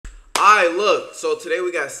Alright, look. So today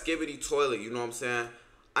we got Skibidi Toilet. You know what I'm saying?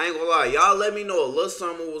 I ain't gonna lie. Y'all let me know a little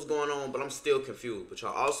something what was going on, but I'm still confused. But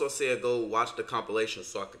y'all also said go watch the compilation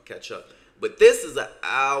so I could catch up. But this is an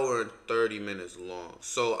hour and 30 minutes long.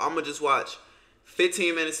 So I'm gonna just watch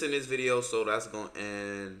 15 minutes in this video. So that's gonna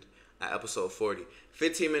end at episode 40.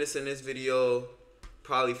 15 minutes in this video.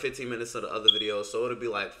 Probably 15 minutes of the other videos. So it'll be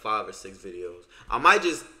like 5 or 6 videos. I might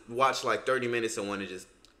just watch like 30 minutes and want to just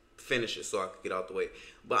finish it so I could get out the way.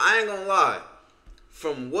 But I ain't gonna lie.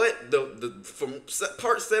 From what from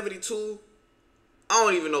part 72, I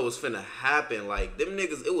don't even know what's finna happen. Like them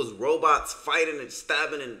niggas, it was robots fighting and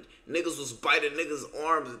stabbing and niggas was biting niggas'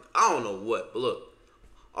 arms. I don't know what. But look,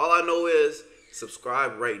 all I know is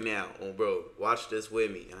subscribe right now. Oh bro, watch this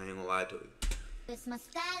with me. I ain't gonna lie to you.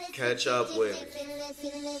 Catch up with me.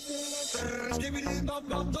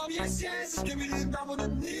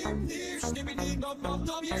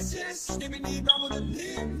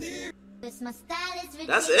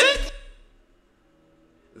 That's it?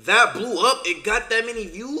 That blew up? It got that many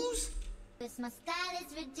views?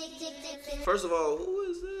 First of all, who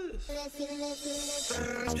is this?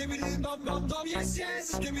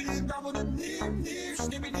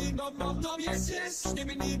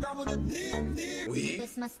 We?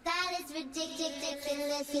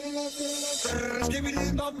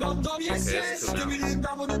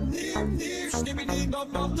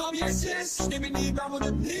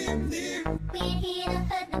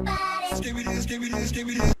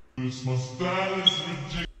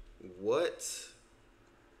 What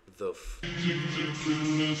the f...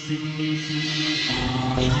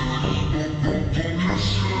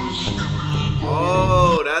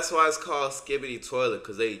 Oh, that's why it's called Skibidi Toilet,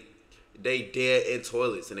 because they dead in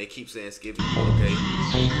toilets and they keep saying Skibidi, okay?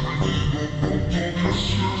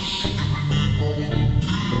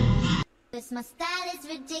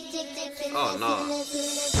 Oh no.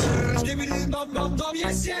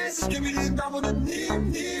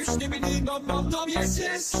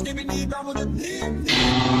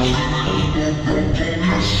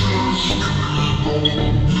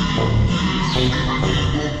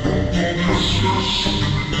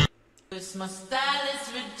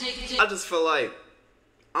 I just feel like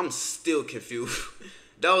I'm still confused.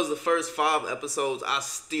 That was the first 5 episodes. I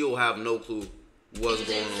still have no clue what's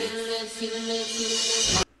going on.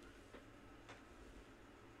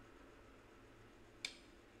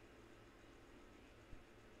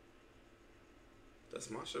 That's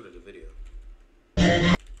my shot of the video.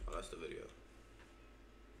 Oh, that's the video.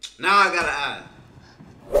 Now I gotta add.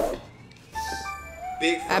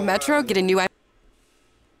 Big at Metro, get a new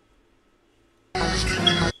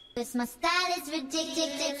My style is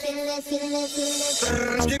ridiculous.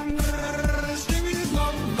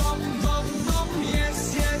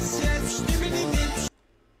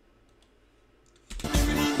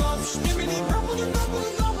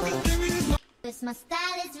 My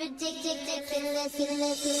style is ridiculous.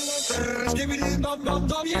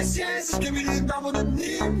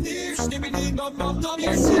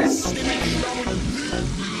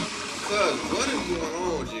 Cuz, what is going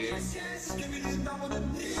on, G?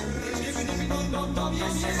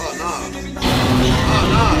 Oh, nah. Oh,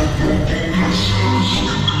 nah.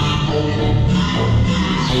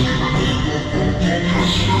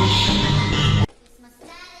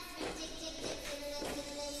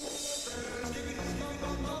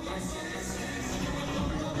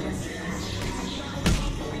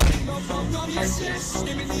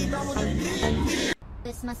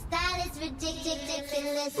 My style is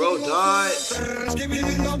ridiculous. Bro died.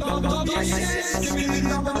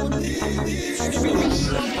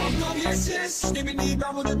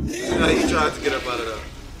 Yeah, he tried to get up out of there.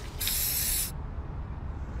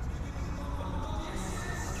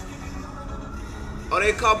 Oh,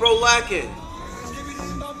 they caught bro lacking.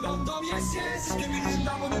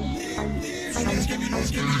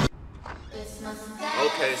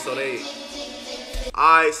 Okay, so they...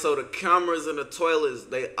 Alright, so the cameras in the toilets,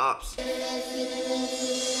 they ops.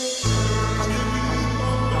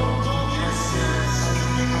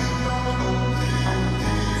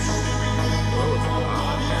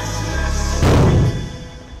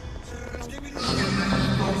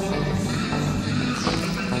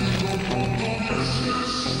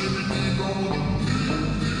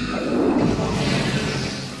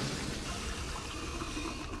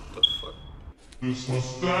 This my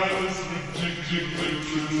style is ridiculous.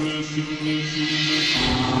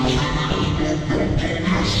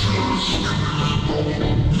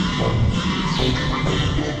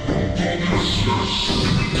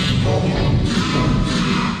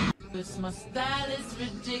 This my my style is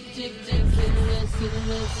ridiculous.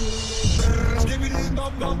 Skibidi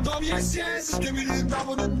dum dum dum, yes yes. Skibidi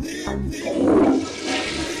dum dum dim dim.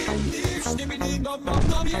 Skibidi dum dum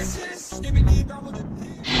dum, yes yes. Skibidi dum dum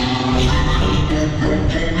dim.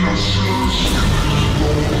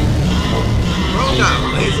 Bro got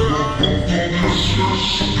laser on.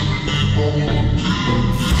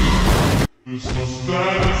 This my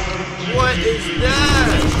style is What is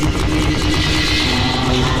that?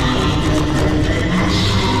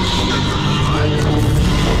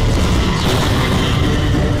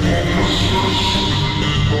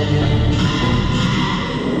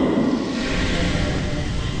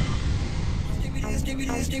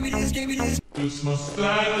 This my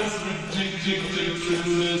style is ridiculous.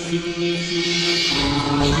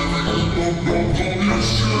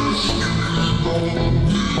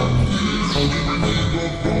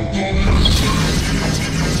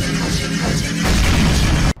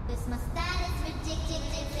 This my style is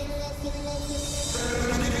ridiculous.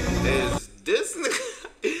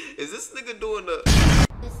 Is this nigga doing the?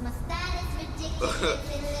 This my style is ridiculous.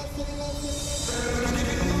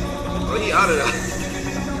 Oh, he out of that.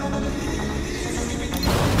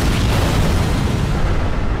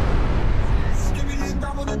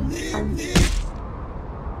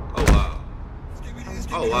 Oh wow.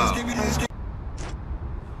 Oh wow.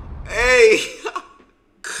 Hey.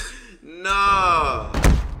 Nah.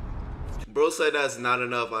 Bro said that's not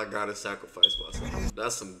enough. I gotta sacrifice myself.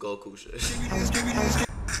 That's some Goku shit.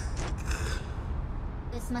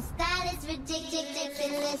 This my style is ridiculous.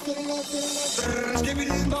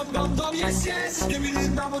 Skibidi dum dum dum, yes yes. Skibidi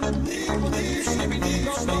dum dum dim dim. Skibidi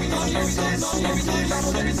dum dum dum, yes yes. Skibidi dum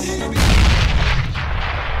dum dim.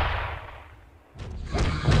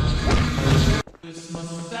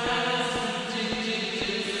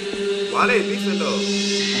 Why they beefing though?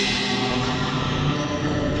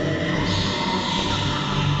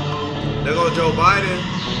 There go Joe Biden.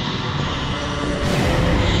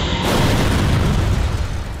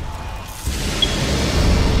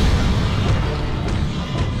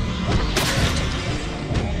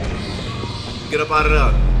 Get up out of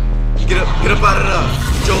there. Get up out of there.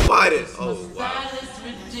 Joe Biden. Oh wow. Style is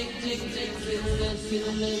ridiculous.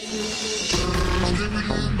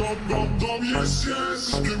 Skibidi dum dum dum, yes yes.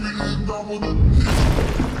 Skibidi dum dum.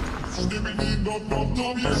 Skibidi dum dum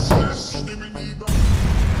dum, yes yes. Skibidi dum.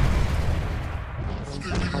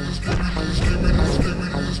 Skibidi.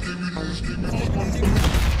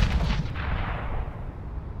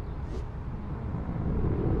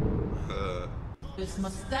 This my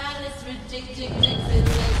style is ridiculous.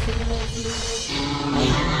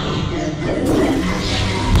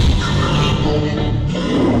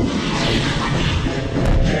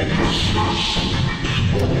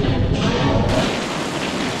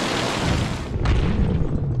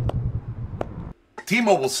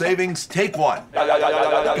 T-Mobile savings, take one.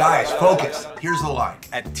 Guys, focus. Here's the line.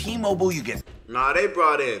 At T-Mobile, you get... Nah, they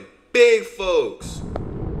brought in big folks.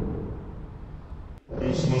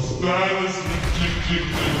 This my style is ridiculous.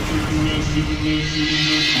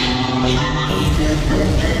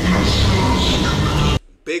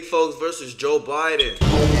 Big folks versus Joe Biden.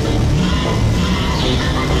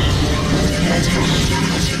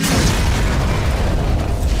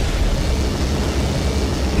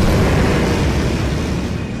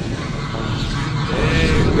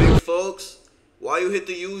 Dang, big folks. Why you hit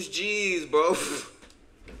the use G's, bro?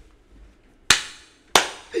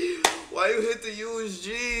 Why you hit the use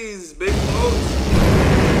G's, big folks?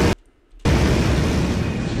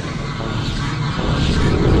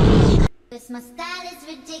 This my style is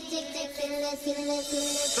ridiculous.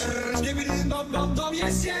 Skibidi dum dum dum,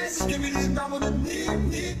 yes yes. Skibidi dum dum dim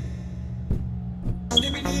dim.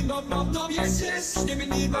 Skibidi dum dum dum, yes yes.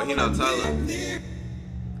 Skibidi Oh, dum he not dum telling. dim.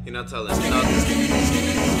 He not telling me nothing.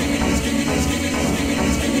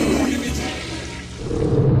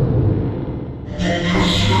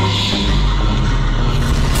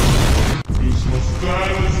 This my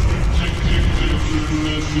style is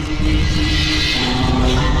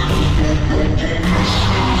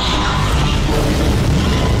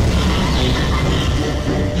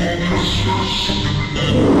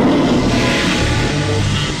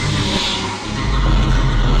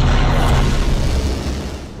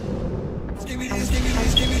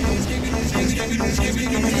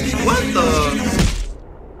What the?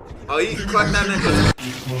 Oh, you clocked that nigga.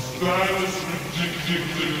 My style is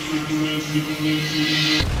ridiculous.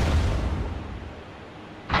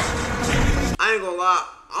 I ain't gonna lie,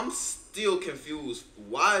 I'm still confused.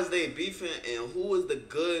 Why is they beefing and who is the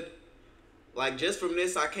good? Like, just from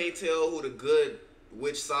this, I can't tell who the good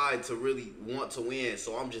which side to really want to win,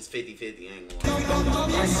 so I'm just 50-50. I ain't gonna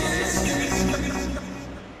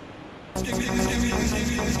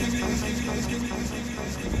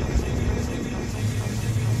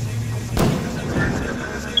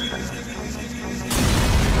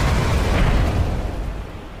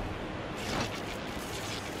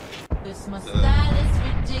This my style is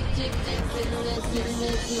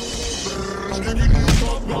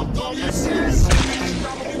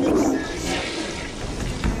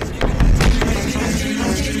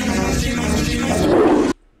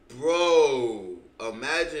Bro,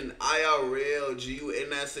 imagine IRL G, you in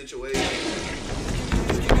that situation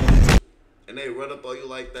and they run up on you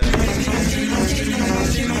like that.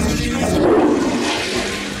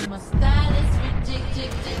 my style is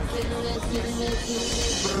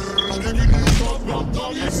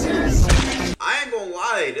I ain't gonna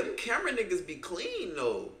lie, them camera niggas be clean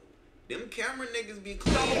though. Them camera niggas be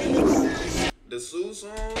clean. The Sue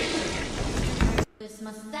song. This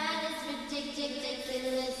my style is ridiculous.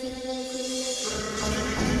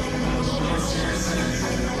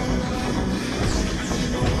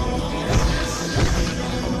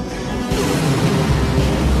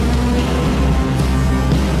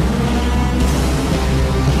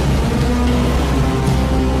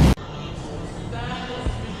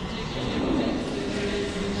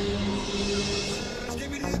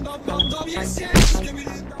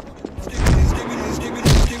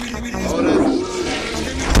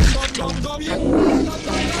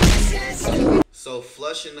 So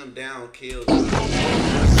flushing them down kills.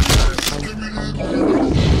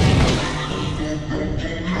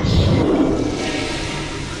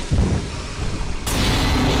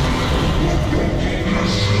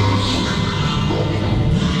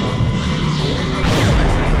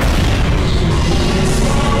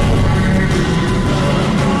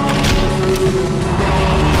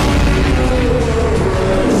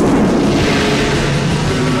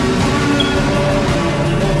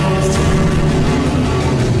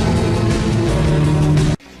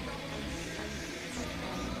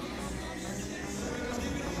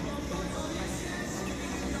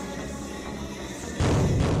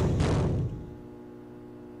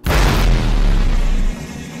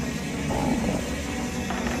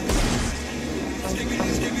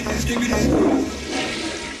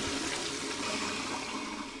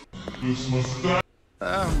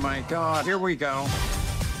 Oh my god, here we go.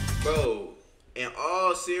 Bro, in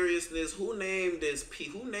all seriousness, who named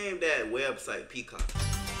that website Peacock?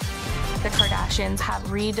 The Kardashians have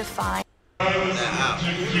redefined That app.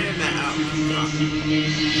 Who named that app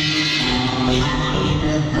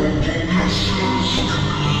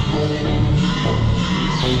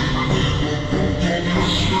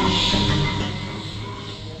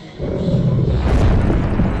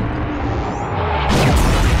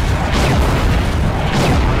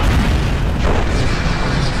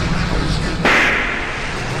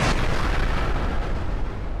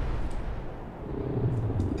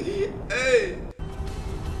Hey!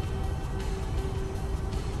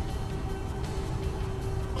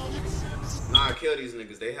 Nah, kill these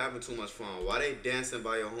niggas. They having too much fun. Why they dancing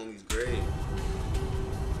by your homie's grave?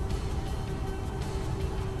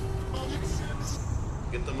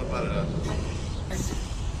 Get them up out of that.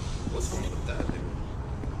 What's wrong with that, nigga?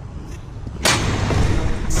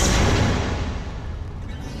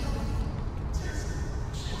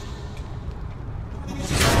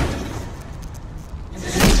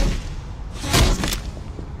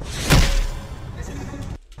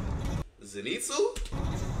 Zenitsu?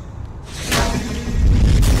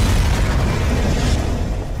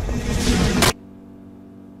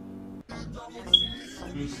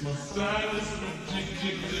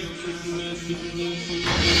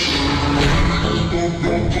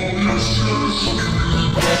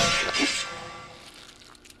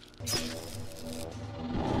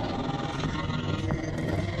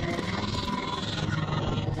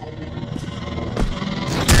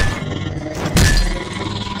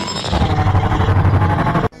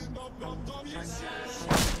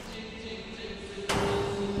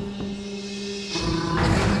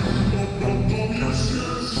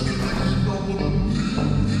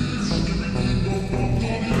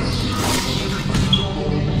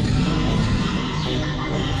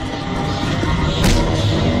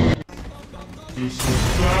 Hey,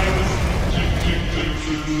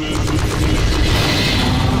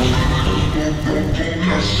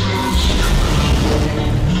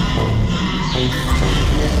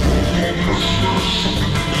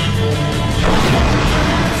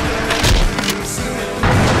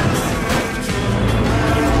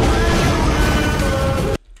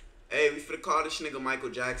 we finna call this nigga Michael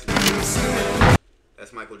Jackson.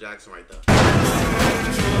 That's Michael Jackson right there.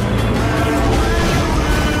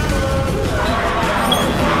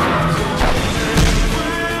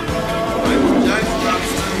 Michael Jackson dropped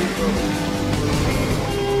something, bro.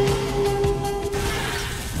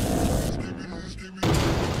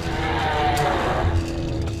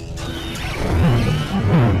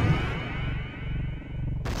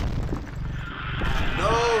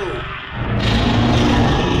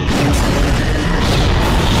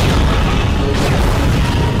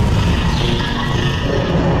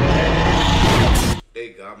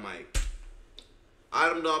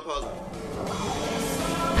 Item dog puzzle.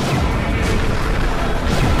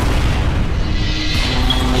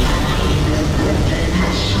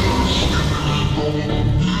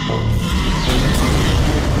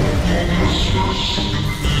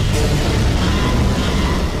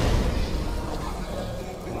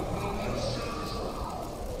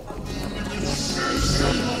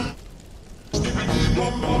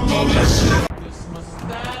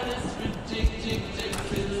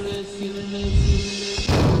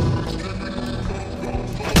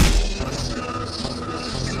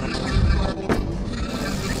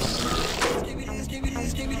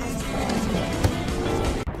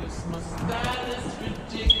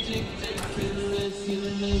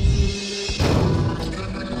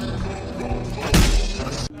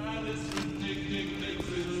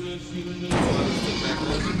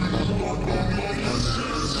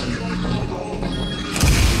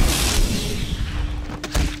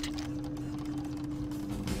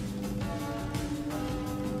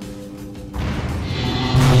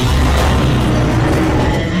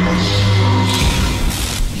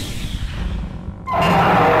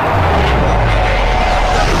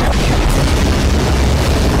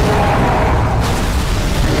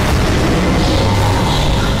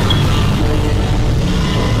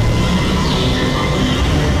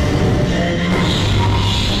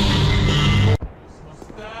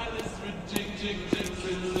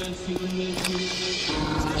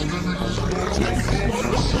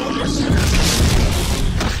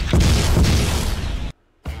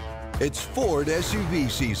 It's Ford SUV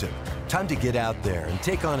season. Time to get out there and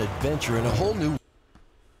take on adventure in a whole new...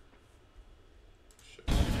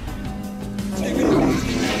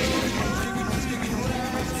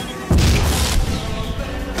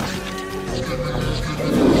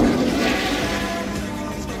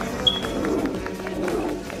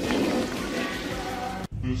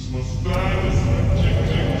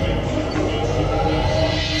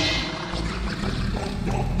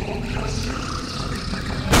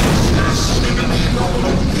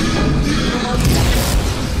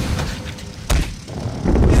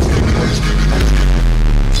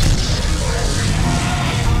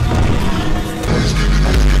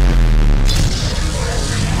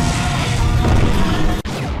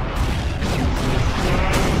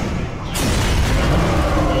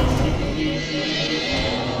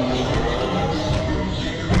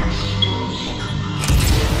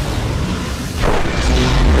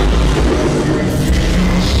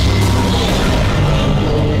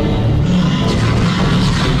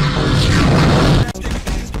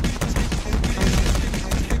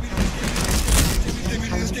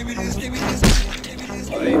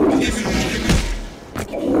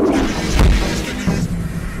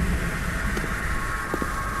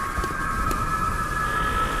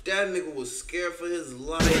 That nigga was scared for his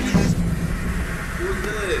life. Who's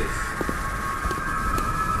this?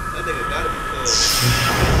 That nigga gotta be cold.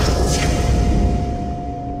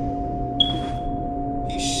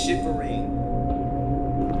 He's shivering.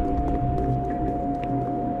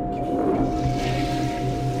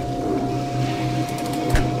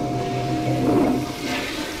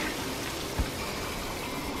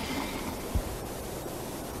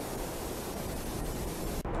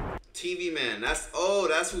 TV Man, that's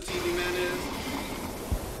who TV Man is?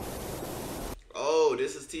 Oh,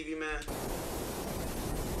 this is TV Man?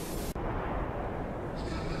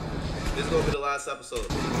 This is gonna be the last episode.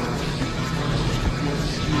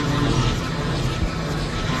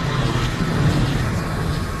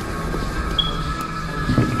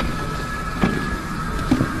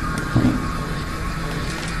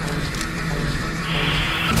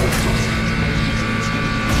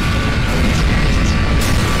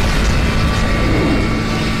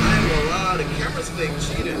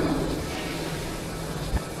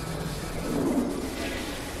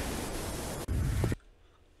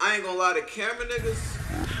 I ain't gonna lie, the camera niggas.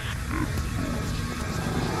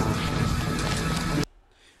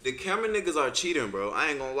 The camera niggas are cheating, bro. I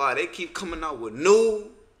ain't gonna lie. They keep coming out with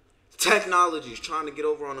new technologies trying to get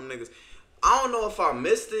over on them niggas. I don't know if I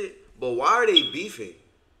missed it, but why are they beefing?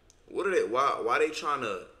 What are they? Why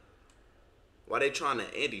Why they trying to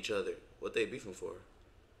end each other? What they beefing for?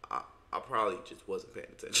 I probably just wasn't paying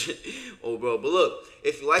attention. Oh, bro. But look,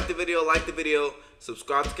 if you like the video,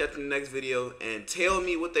 subscribe to catch the next video, and tell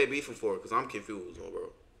me what they beefing for, because I'm confused, oh,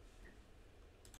 bro.